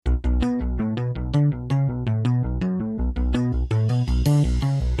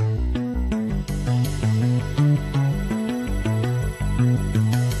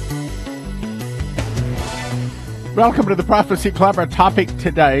Welcome to the Prophecy Club. Our topic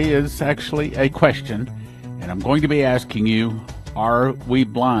today is actually a question, and I'm going to be asking you, are we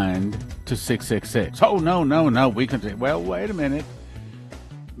blind to 666? Oh, no. We can say, well, wait a minute.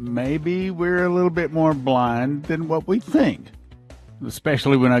 Maybe we're a little bit more blind than what we think,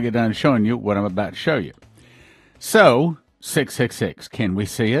 especially when I get done showing you what I'm about to show you. So, 666, can we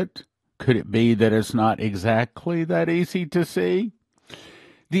see it? Could it be that it's not exactly that easy to see?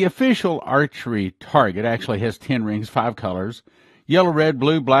 The official archery target actually has 10 rings, 5 colors, yellow, red,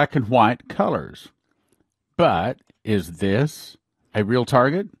 blue, black, and white colors. But is this a real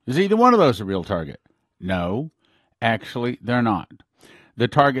target? Is either one of those a real target? No, actually they're not. The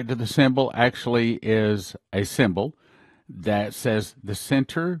target to the symbol actually is a symbol that says the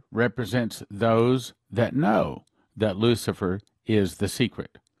center represents those that know that Lucifer is the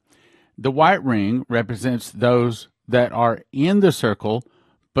secret. The white ring represents those that are in the circle,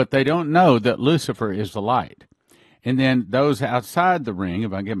 but they don't know that Lucifer is the light. And then those outside the ring,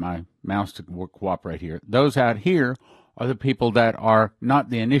 if I get my mouse to cooperate here, those out here are the people that are not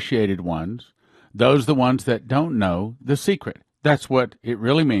the initiated ones. Those are the ones that don't know the secret. That's what it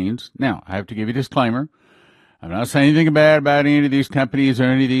really means. Now, I have to give you a disclaimer. I'm not saying anything bad about any of these companies or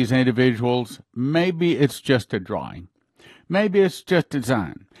any of these individuals. Maybe it's just a drawing. Maybe it's just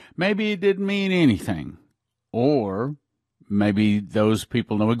design. Maybe it didn't mean anything. Or maybe those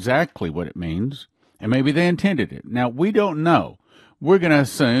people know exactly what it means, and maybe they intended it. Now, we don't know. We're going to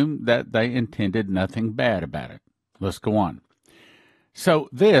assume that they intended nothing bad about it. Let's go on. So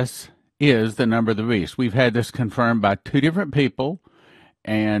this is the number of the beast. We've had this confirmed by 2 different people,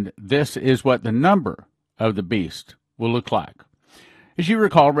 and this is what the number of the beast will look like. As you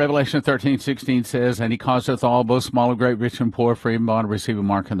recall, Revelation 13:16 says, "And he causeth all, both small and great, rich and poor, free and bond, to receive a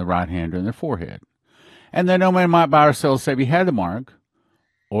mark in the right hand or in their forehead. And that no man might buy or sell save he had the mark,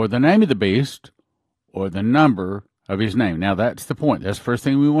 or the name of the beast, or the number of his name." Now, that's the point. That's the first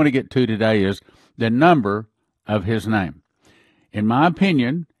thing we want to get to today is the number of his name. In my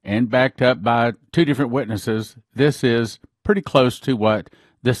opinion, and backed up by 2 different witnesses, this is pretty close to what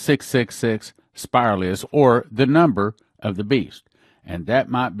the 666 spiral is, or the number of the beast. And that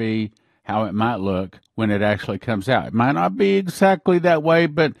might be how it might look when it actually comes out. It might not be exactly that way,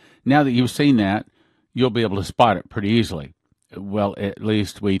 but now that you've seen that, you'll be able to spot it pretty easily. Well, at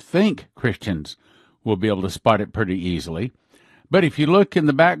least we think Christians will be able to spot it pretty easily. But if you look in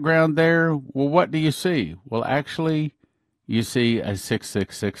the background there, well, what do you see? Well, actually, you see a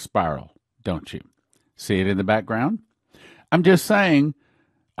 666 spiral, don't you? See it in the background? I'm just saying,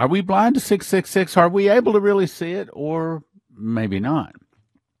 are we blind to 666? Are we able to really see it, or maybe not?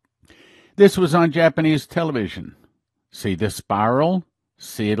 This was on Japanese television. See the spiral?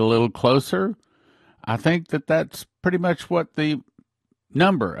 See it a little closer? I think that that's pretty much what the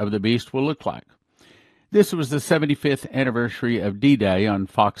number of the beast will look like. This was the 75th anniversary of D-Day on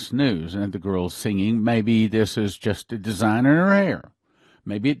Fox News, and the girl's singing, maybe this is just a design in her hair.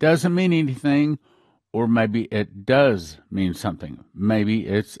 Maybe it doesn't mean anything, or maybe it does mean something. Maybe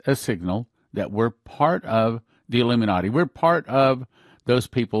it's a signal that we're part of the Illuminati. We're part of those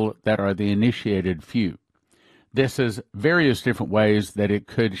people that are the initiated few. This is various different ways that it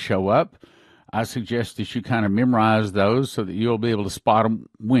could show up. I suggest that you kind of memorize those so that you'll be able to spot them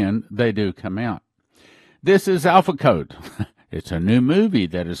when they do come out. This is Alpha Code. It's a new movie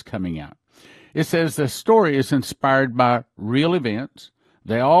that is coming out. It says the story is inspired by real events.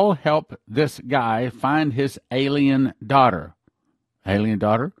 They all help this guy find his alien daughter. Alien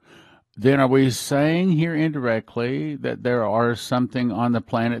daughter? Then are we saying here indirectly that there are something on the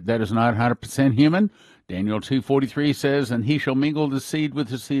planet that is not 100% human? Daniel 2:43 says, "And he shall mingle the seed with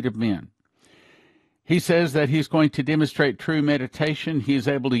the seed of men." He says that he's going to demonstrate true meditation. He is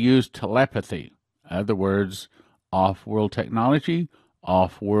able to use telepathy. In other words, off-world technology,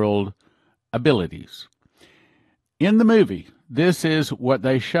 off-world abilities. In the movie, this is what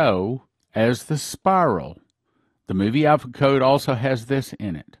they show as the spiral. The movie Alpha Code also has this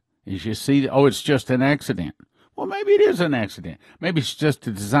in it. As you see, oh, it's just an accident. Well, maybe it is an accident. Maybe it's just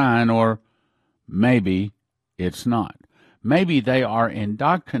a design, or maybe it's not. Maybe they are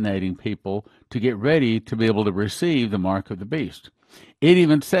indoctrinating people to get ready to be able to receive the mark of the beast. It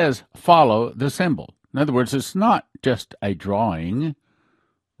even says, follow the symbol. In other words, it's not just a drawing.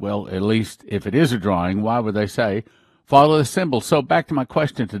 Well, at least if it is a drawing, why would they say, follow the symbol? So back to my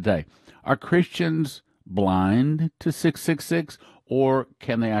question today. Are Christians blind to 666, or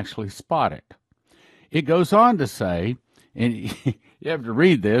can they actually spot it? It goes on to say, and you have to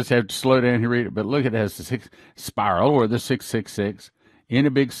read this, you have to slow down and read it, but look, it has the 6 spiral, or the 666, in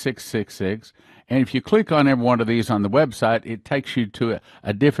a big 666, and if you click on every one of these on the website, it takes you to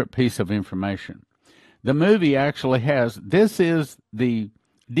a different piece of information. The movie actually has, this is the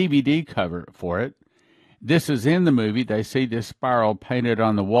DVD cover for it. This is in the movie. They see this spiral painted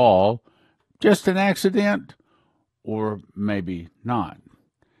on the wall. Just an accident? Or maybe not.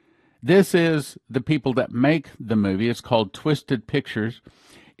 This is the people that make the movie. It's called Twisted Pictures.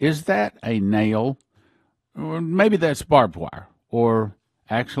 Is that a nail? Or maybe that's barbed wire. Or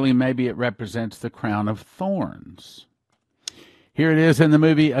actually, maybe it represents the crown of thorns. Here it is in the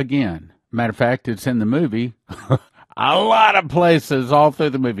movie again. Matter of fact, it's in the movie a lot of places all through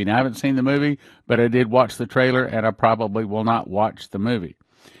the movie. Now, I haven't seen the movie, but I did watch the trailer, and I probably will not watch the movie.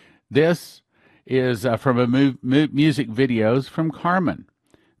 This is from a music videos from Carmen.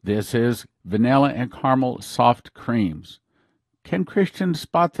 This is vanilla and caramel soft creams. Can Christians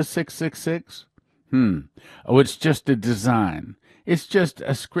spot the 666? Oh, it's just a design. It's just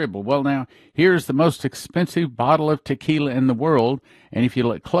a scribble. Well, now, here's the most expensive bottle of tequila in the world, and if you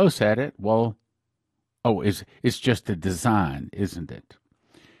look close at it, well, it's just a design, isn't it?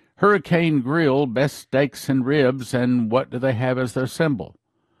 Hurricane Grill, best steaks and ribs, and what do they have as their symbol?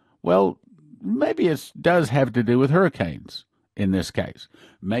 Well, maybe it does have to do with hurricanes in this case.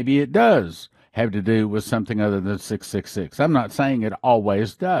 Maybe it does have to do with something other than 666. I'm not saying it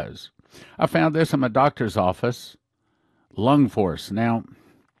always does. I found this in my doctor's office. Lung Force. Now,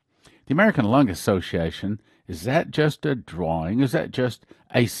 the American Lung Association, is that just a drawing? Is that just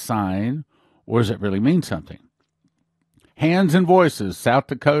a sign? Or does it really mean something? Hands and Voices. South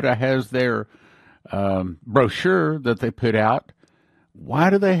Dakota has their brochure that they put out. Why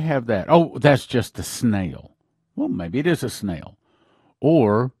do they have that? Oh, that's just a snail. Well, maybe it is a snail.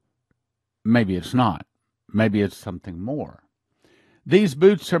 Or maybe it's not. Maybe it's something more. These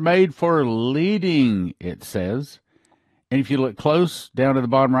boots are made for leading, it says. And if you look close down to the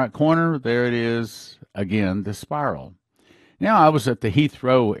bottom right corner, there it is again, the spiral. Now, I was at the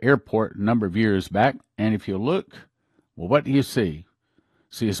Heathrow Airport a number of years back, and if you look, well, what do you see?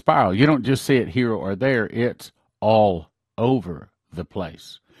 See a spiral. You don't just see it here or there. It's all over the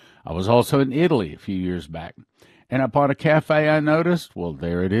place. I was also in Italy a few years back, and upon a cafe I noticed, well,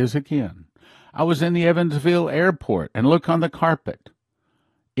 there it is again. I was in the Evansville Airport, and look on the carpet.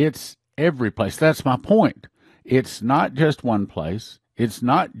 It's every place. That's my point. It's not just one place. It's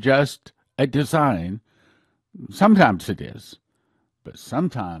not just a design. Sometimes it is, but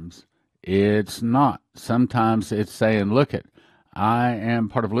sometimes it's not. Sometimes it's saying, look it, I am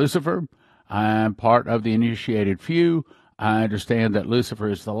part of Lucifer. I am part of the initiated few. I understand that Lucifer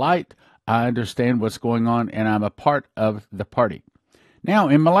is the light. I understand what's going on, and I'm a part of the party. Now,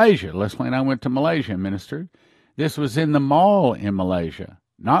 in Malaysia, Leslie and I went to Malaysia and ministered. This was in the mall in Malaysia.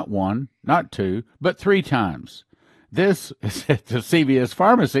 Not one, not two, but 3 times. This is at the CVS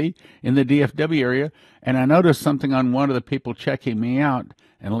pharmacy in the DFW area, and I noticed something on one of the people checking me out,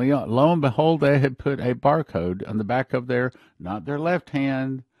 and lo and behold, they had put a barcode on the back of their, not their left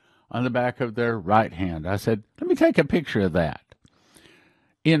hand, on the back of their right hand. I said, let me take a picture of that.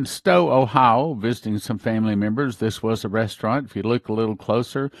 In Stowe, Ohio, visiting some family members, this was a restaurant. If you look a little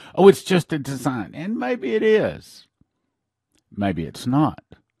closer, oh, it's just a design, and maybe it is. Maybe it's not.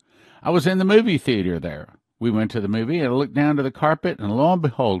 I was in the movie theater there. We went to the movie and I looked down to the carpet, and lo and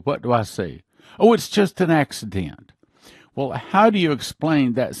behold, what do I see? Oh, it's just an accident. Well, how do you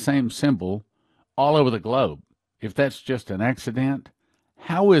explain that same symbol all over the globe? If that's just an accident,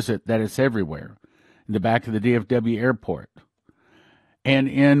 how is it that it's everywhere? In the back of the DFW airport. And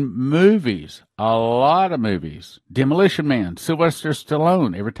in movies, a lot of movies, Demolition Man, Sylvester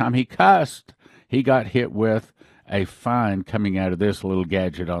Stallone, every time he cussed, he got hit with a fine coming out of this little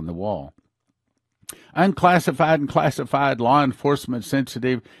gadget on the wall. Unclassified and classified, law enforcement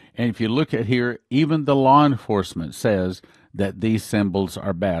sensitive, and if you look at here, even the law enforcement says that these symbols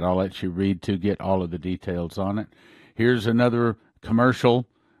are bad. I'll let you read to get all of the details on it. Here's another commercial,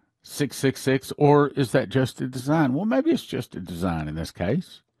 666, or is that just a design? Well, maybe it's just a design in this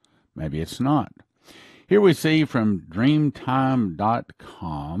case. Maybe it's not. Here we see from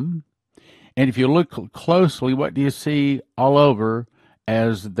dreamtime.com. And if you look closely, what do you see all over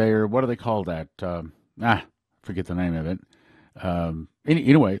as their, what do they call that? Forget the name of it.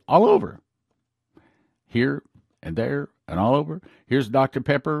 Anyway, all over. Here and there and all over. Here's Dr.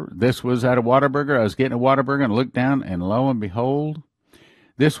 Pepper. This was at a Whataburger. I was getting a Whataburger and looked down, and lo and behold,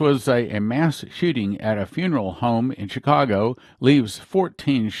 this was a mass shooting at a funeral home in Chicago. Leaves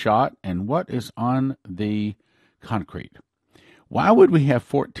 14 shot. And what is on the concrete? Why would we have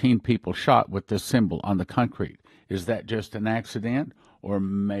 14 people shot with this symbol on the concrete? Is that just an accident? Or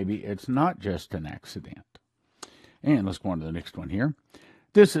maybe it's not just an accident. And let's go on to the next one here.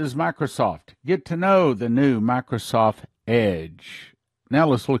 This is Microsoft. Get to know the new Microsoft Edge. Now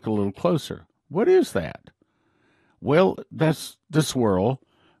let's look a little closer. What is that? Well, that's the swirl,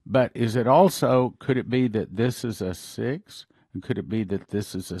 but is it also, could it be that this is a 6? And could it be that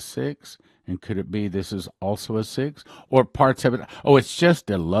this is a 6? And could it be this is also a 6? Or parts of it, oh, it's just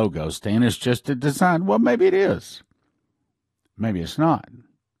a logo, Stan, it's just a design. Well, maybe it is. Maybe it's not.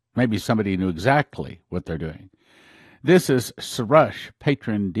 Maybe somebody knew exactly what they're doing. This is Sarush,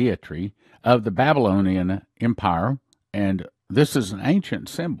 patron deity of the Babylonian Empire, and this is an ancient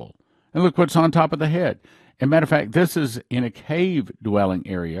symbol. And look what's on top of the head. As a matter of fact, this is in a cave-dwelling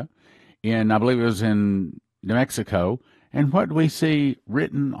area I believe it was in New Mexico. And what do we see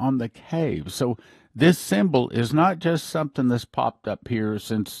written on the cave? So this symbol is not just something that's popped up here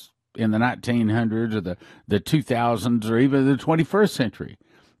since in the 1900s or the 2000s or even the 21st century.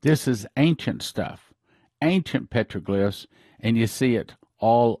 This is ancient stuff, ancient petroglyphs, and you see it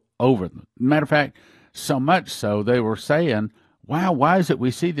all over them. Matter of fact, so much so they were saying, wow, why is it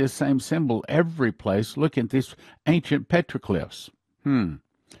we see this same symbol every place? Look at these ancient petroglyphs.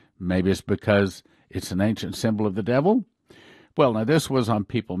 Maybe it's because it's an ancient symbol of the devil? Well, now this was on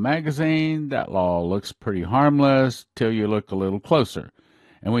People magazine. That law looks pretty harmless till you look a little closer.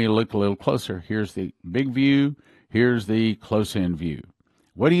 And when you look a little closer, here's the big view, here's the close-in view.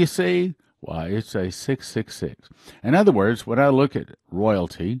 What do you see? Why, it's a 666. In other words, when I look at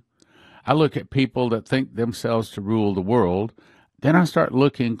royalty, I look at people that think themselves to rule the world, then I start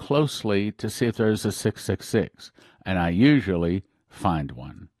looking closely to see if there's a 666, and I usually find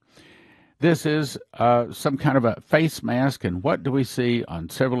one. This is some kind of a face mask, and what do we see on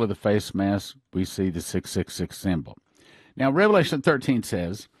several of the face masks? We see the 666 symbol. Now, Revelation 13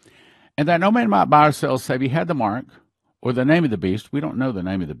 says, and that no man might buy or sell save he had the mark, or the name of the beast. We don't know the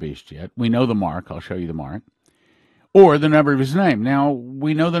name of the beast yet. We know the mark. I'll show you the mark. Or the number of his name. Now,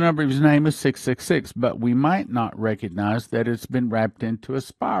 we know the number of his name is 666, but we might not recognize that it's been wrapped into a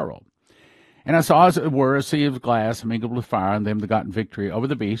spiral. And I saw, as it were, a sea of glass mingled with fire, and them that got in victory over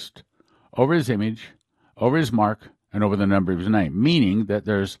the beast, over his image, over his mark, and over the number of his name. Meaning that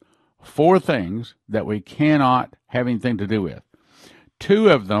there's 4 things that we cannot have anything to do with. 2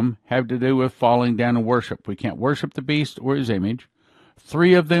 of them have to do with falling down and worship. We can't worship the beast or his image.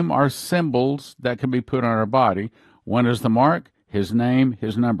 3 of them are symbols that can be put on our body. 1 is the mark, his name,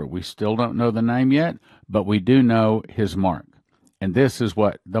 his number. We still don't know the name yet, but we do know his mark. And this is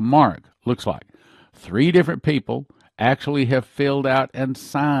what the mark looks like. 3 different people actually have filled out and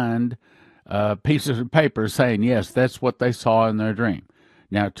signed pieces of paper saying, yes, that's what they saw in their dream.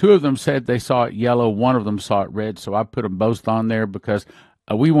 Now, 2 of them said they saw it yellow. 1 of them saw it red. So I put them both on there because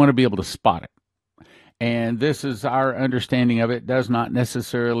we want to be able to spot it. And this is our understanding of it. Does not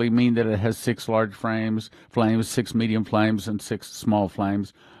necessarily mean that it has 6 large flames, 6 medium flames, and 6 small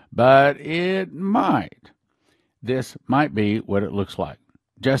flames. But it might. This might be what it looks like,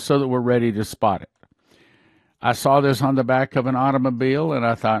 just so that we're ready to spot it. I saw this on the back of an automobile, and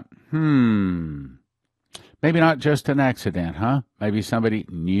I thought, maybe not just an accident, huh? Maybe somebody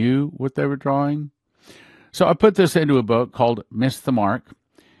knew what they were drawing. So I put this into a book called Miss the Mark,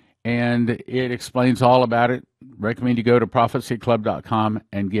 and it explains all about it. Recommend you go to prophecyclub.com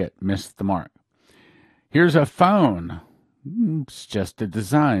and get Miss the Mark. Here's a phone. It's just a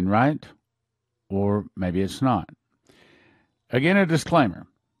design, right? Or maybe it's not. Again, a disclaimer.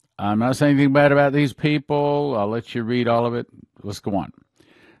 I'm not saying anything bad about these people. I'll let you read all of it. Let's go on.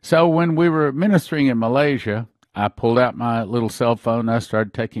 So when we were ministering in Malaysia, I pulled out my little cell phone and I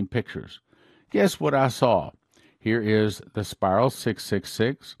started taking pictures. Guess what I saw? Here is the spiral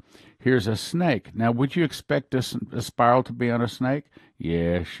 666. Here's a snake. Now, would you expect a spiral to be on a snake?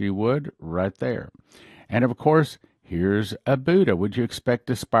 Yes, you would, right there. And of course, here's a Buddha. Would you expect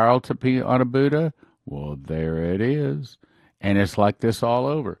a spiral to be on a Buddha? Well, there it is. And it's like this all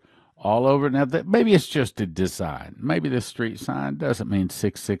over. All over. Now, maybe it's just a design. Maybe the street sign doesn't mean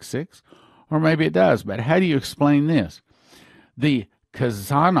 666, or maybe it does. But how do you explain this? The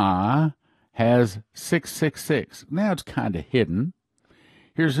Kazana has 666. Now it's kind of hidden.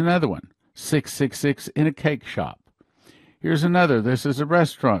 Here's another one, 666 in a cake shop. Here's another. This is a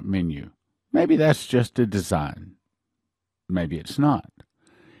restaurant menu. Maybe that's just a design. Maybe it's not.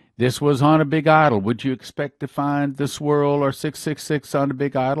 This was on a big idol. Would you expect to find the swirl or 666 on a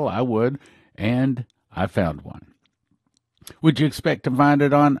big idol? I would, and I found one. Would you expect to find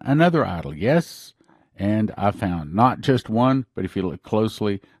it on another idol? Yes, and I found not just one, but if you look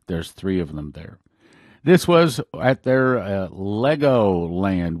closely, there's 3 of them there. This was at their Lego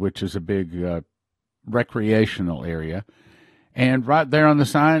Land, which is a big recreational area. And right there on the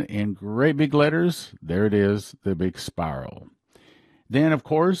sign, in great big letters, there it is, the big spiral. Then, of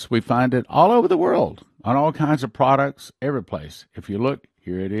course, we find it all over the world, on all kinds of products, every place. If you look,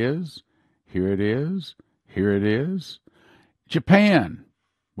 here it is, Here it is. Here it is. Japan.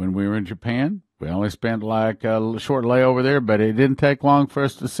 When we were in Japan, we only spent like a short layover there, but it didn't take long for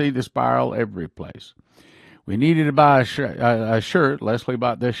us to see the spiral every place. We needed to buy a shirt. Leslie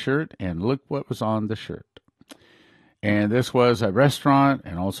bought this shirt, and look what was on the shirt. And this was a restaurant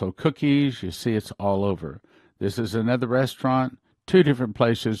and also cookies. You see it's all over. This is another restaurant, 2 different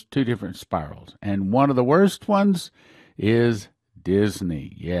places, 2 different spirals. And one of the worst ones is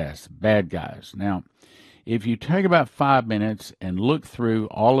Disney. Yes, bad guys. Now, if you take about 5 minutes and look through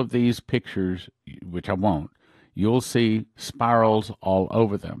all of these pictures, which I won't, you'll see spirals all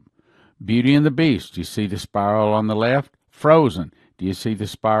over them. Beauty and the Beast, you see the spiral on the left? Frozen. Do you see the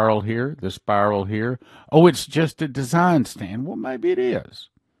spiral here, the spiral here? Oh, it's just a design stand. Well, maybe it is.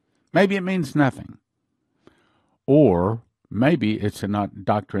 Maybe it means nothing. Or maybe it's an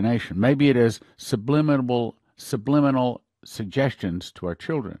indoctrination. Maybe it is subliminal suggestions to our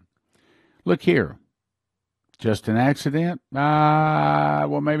children. Look here. Just an accident?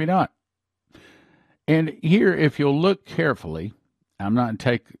 Well, maybe not. And here, if you'll look carefully, I'm not going to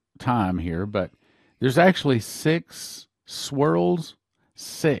take time here, but there's actually 6 swirls.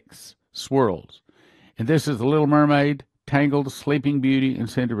 6 swirls. And this is The Little Mermaid, Tangled, Sleeping Beauty, and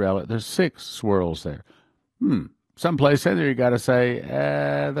Cinderella. There's 6 swirls there. Someplace in there you got to say,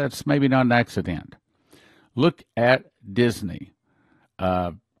 that's maybe not an accident. Look at Disney.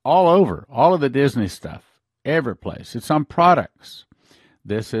 All over, all of the Disney stuff. Every place. It's on products.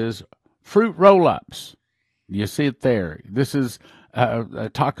 This is fruit roll-ups. You see it there. This is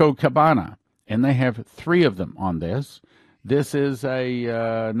Taco Cabana, and they have 3 of them on this. This is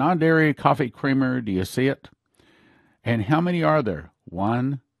a non-dairy coffee creamer. Do you see it? And how many are there?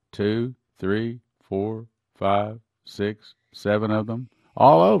 1, 2, 3, 4, 5, 6, 7 of them.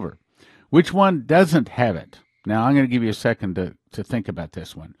 All over. Which one doesn't have it? Now, I'm going to give you a second to think about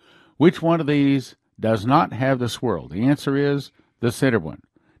this one. Which one of these does not have the swirl? The answer is the center one.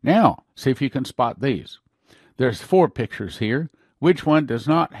 Now, see if you can spot these. There's 4 pictures here. Which one does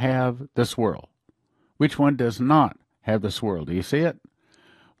not have the swirl? Which one does not have the swirl? Do you see it?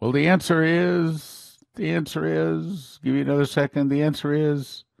 Well, the answer is, give you another second, the answer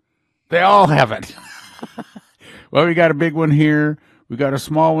is, they all have it. Well, we got a big one here. We got a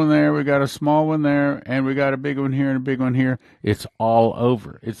small one there, we got a small one there, and we got a big one here and a big one here. It's all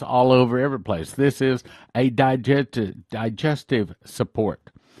over. It's all over every place. This is a digestive support.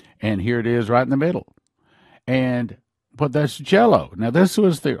 And here it is right in the middle. But that's Jell-O. Now, this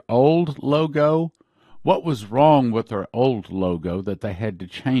was their old logo. What was wrong with their old logo that they had to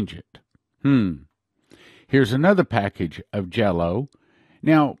change it? Here's another package of Jell-O.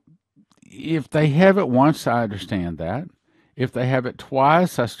 Now, if they have it once, I understand that. If they have it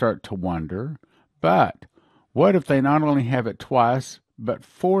twice, I start to wonder. But what if they not only have it twice, but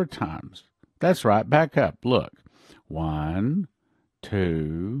 4 times? That's right. Back up. Look. 1,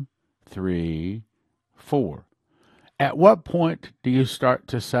 2, 3, 4. At what point do you start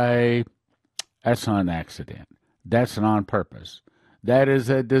to say, that's not an accident? That's not on purpose. That is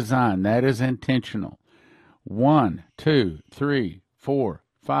a design. That is intentional. 1, 2, 3, 4,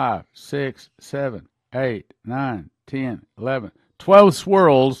 5, 6, 7, 8, 9, 10, 11, 12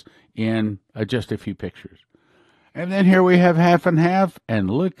 swirls in just a few pictures. And then here we have half and half, and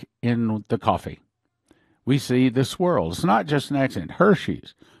look in the coffee. We see the swirl. It's not just an accident.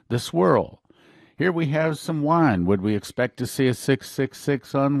 Hershey's, the swirl. Here we have some wine. Would we expect to see a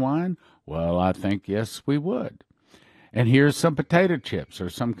 666 on wine? Well, I think yes, we would. And here's some potato chips or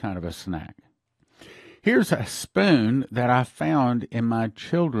some kind of a snack. Here's a spoon that I found in my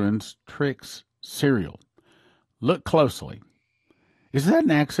children's Trix cereal. Look closely. Is that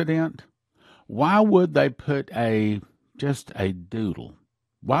an accident? Why would they put just a doodle?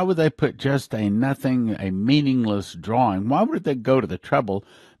 Why would they put just a nothing, a meaningless drawing? Why would they go to the trouble?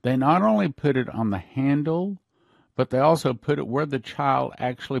 They not only put it on the handle, but they also put it where the child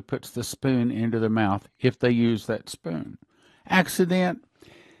actually puts the spoon into their mouth if they use that spoon. Accident?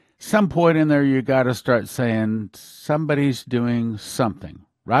 Some point in there you got to start saying somebody's doing something,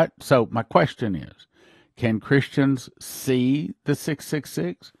 right? So my question is, can Christians see the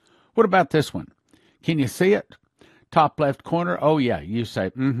 666? What about this one? Can you see it? Top left corner. Oh, yeah. You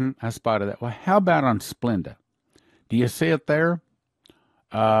say, I spotted that. Well, how about on Splenda? Do you see it there?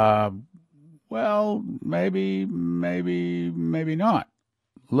 Well, maybe not.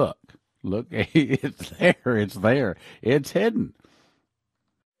 Look, it's there. It's hidden.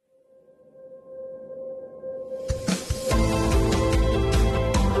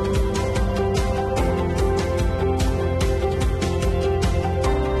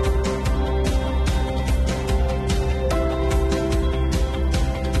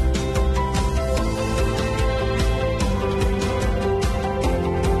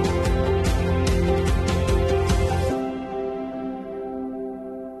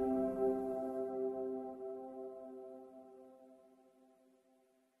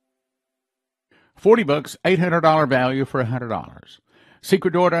 40 books, $800 value for $100.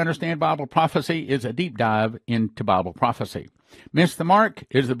 Secret Door to Understand Bible Prophecy is a deep dive into Bible prophecy. Miss the Mark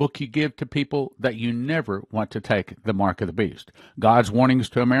is the book you give to people that you never want to take the mark of the beast. God's Warnings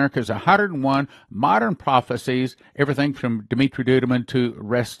to America's 101 modern prophecies, everything from Dimitri Duduman to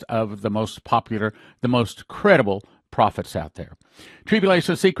rest of the most popular, the most credible prophets out there.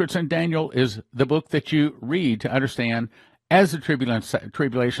 Tribulation Secrets and Daniel is the book that you read to understand, as a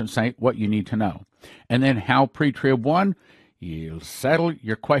tribulation saint, what you need to know. And then How Pre-Trib Won, you'll settle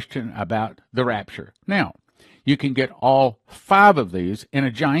your question about the rapture. Now, you can get all 5 of these in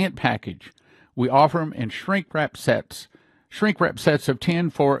a giant package. We offer them in shrink-wrap sets of 10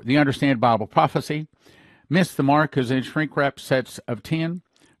 for the Understand Bible Prophecy. Miss the Mark is in shrink-wrap sets of 10.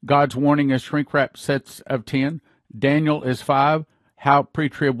 God's Warning is shrink-wrap sets of 10. Daniel is 5. How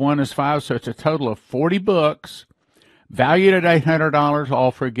Pre-Trib Won is 5. So it's a total of 40 books, valued at $800,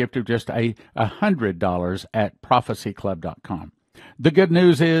 all for a gift of just $100 at prophecyclub.com. The good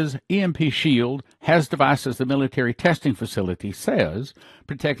news is EMP Shield has devices the military testing facility says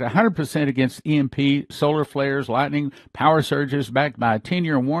protect 100% against EMP, solar flares, lightning, power surges, backed by a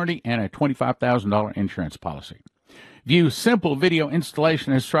 10-year warranty and a $25,000 insurance policy. View simple video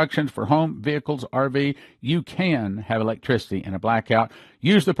installation instructions for home, vehicles, RV. You can have electricity in a blackout.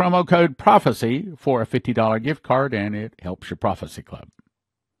 Use the promo code PROPHECY for a $50 gift card, and it helps your Prophecy Club.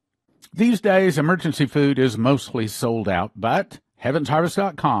 These days, emergency food is mostly sold out, but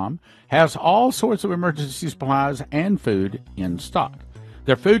HeavensHarvest.com has all sorts of emergency supplies and food in stock.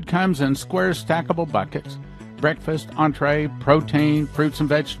 Their food comes in square stackable buckets, breakfast, entree, protein, fruits and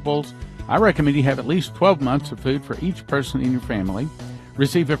vegetables. I recommend you have at least 12 months of food for each person in your family.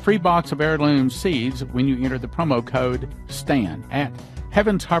 Receive a free box of heirloom seeds when you enter the promo code STAN at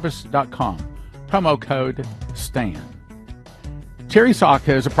HeavensHarvest.com. Promo code STAN. Terry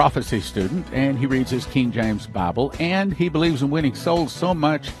Saka is a prophecy student, and he reads his King James Bible, and he believes in winning souls so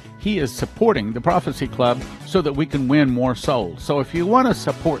much he is supporting the Prophecy Club so that we can win more souls. So if you want to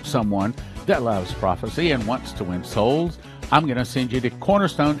support someone that loves prophecy and wants to win souls, I'm going to send you to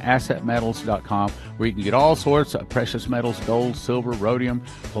cornerstoneassetmetals.com, where you can get all sorts of precious metals, gold, silver, rhodium,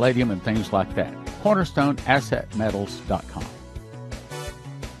 palladium, and things like that. cornerstoneassetmetals.com.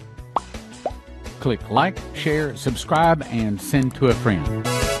 Click like, share, subscribe, and send to a friend.